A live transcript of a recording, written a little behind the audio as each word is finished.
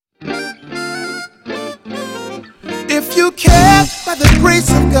you kept by the grace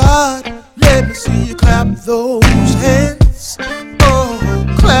of God, let me see you clap those hands.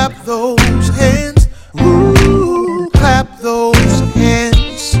 Oh, clap those hands. Ooh, clap those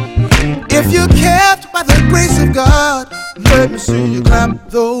hands. If you kept by the grace of God, let me see you clap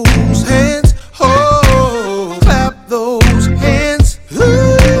those hands. Oh, clap those hands.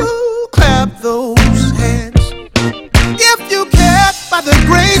 Ooh, clap those hands. If you kept by the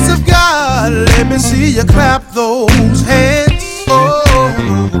grace of God, let me see you clap those hands.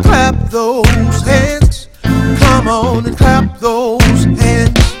 Oh, clap those hands. Come on and clap those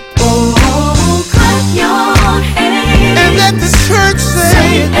hands. Oh, clap your hands. And let the church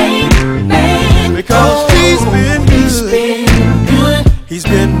say amen. Because he's been good. He's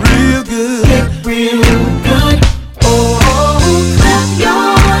been real good. Real good. Oh, clap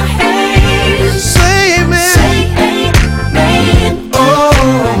your hands. Say amen. Say amen.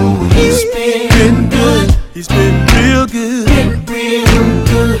 Oh, he's been good. He's been real good. Real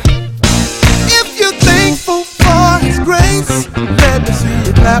good. If you're thankful for his grace, let me see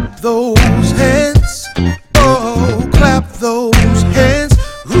you clap those hands. Oh, clap those hands.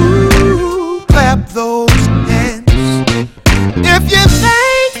 Ooh, clap those hands. If you're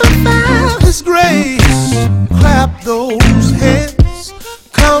thankful for his grace, clap those hands.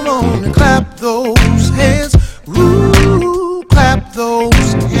 Come on and clap those hands. Ooh, clap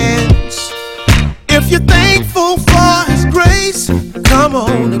those hands. If you're thankful for his grace, come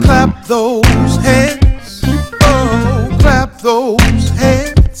on and clap those hands. Oh, clap those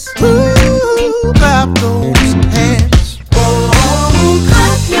hands. Ooh, clap those hands. Oh,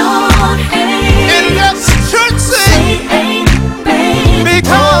 clap your hands. And let the church sing. Amen.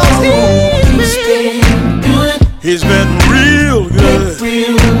 Because he's been good. he's been real good.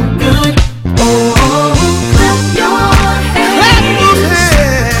 Real good. Oh, clap your Clap those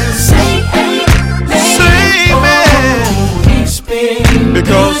hands. hands. Say Say amen. oh, he's been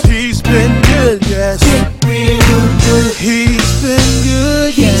Because he's been good, yes. real good. He's been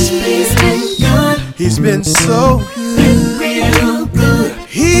good, yes. He's been good. He's been so good. Real good.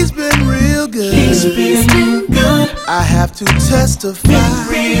 He's been real good. He's been good. I have to testify.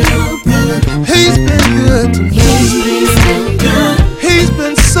 Real good. He's been good to me. He's been good. He's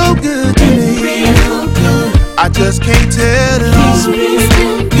been so good to me. Real good. I just can't tell it all. He's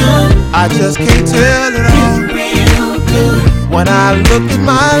been good. I just can't tell it all. Real good. When I look at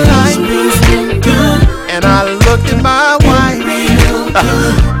my life He's been good. and I look at my wife, Real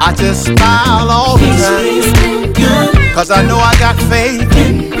good. I just smile all the time. He's been good. Cause I know I got faith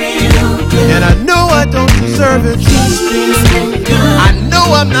Real good. and I know I don't deserve it. He's been good. I know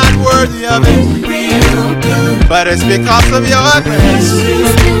I'm not worthy of it, Real good. but it's because of your grace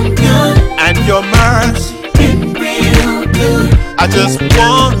He's been good. and your mercy. Real good. I just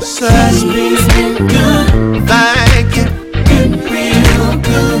wanna say He's been good. thank you, Real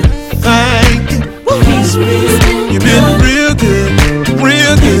good. thank you. He's been You've been real good,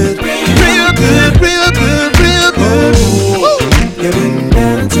 real good, real good, real good, real good. Woo. You've been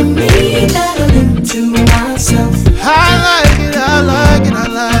better to me than I've been to myself. I like it, I like it, I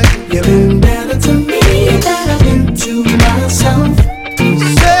like it. You've been better to me than I've been to myself.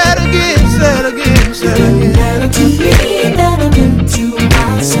 Say it again, say it again, say You've it been again. better to me than I've been to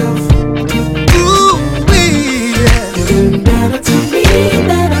myself. Ooh, wee, yeah. You've been better to me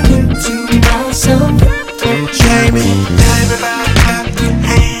than I've been to myself. Jamie, Everybody clap your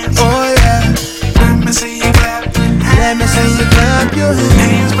hands. oh yeah. Let me see you clap your hands. Let me see you clap your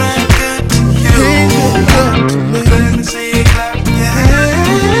hands. He's been good to you. He's been good to me. Let me see you clap your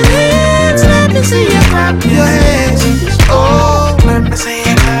hands. Hands, let me see you clap your hands. Oh, Let me see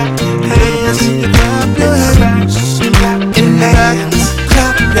you clap your let me hands. see you clap your hands. Clap In your the back, hands.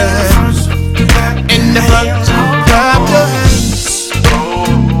 clap your hands. Clap In the front, clap your hands.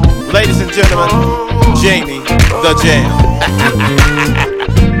 Ladies and gentlemen, Jamie the Jam.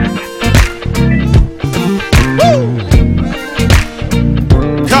 Woo!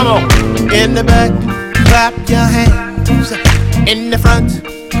 Come on. In the back, clap your hands. In the front,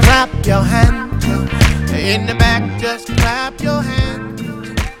 clap your hands. In the back, just clap your hands.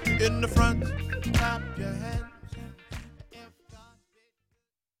 In the front.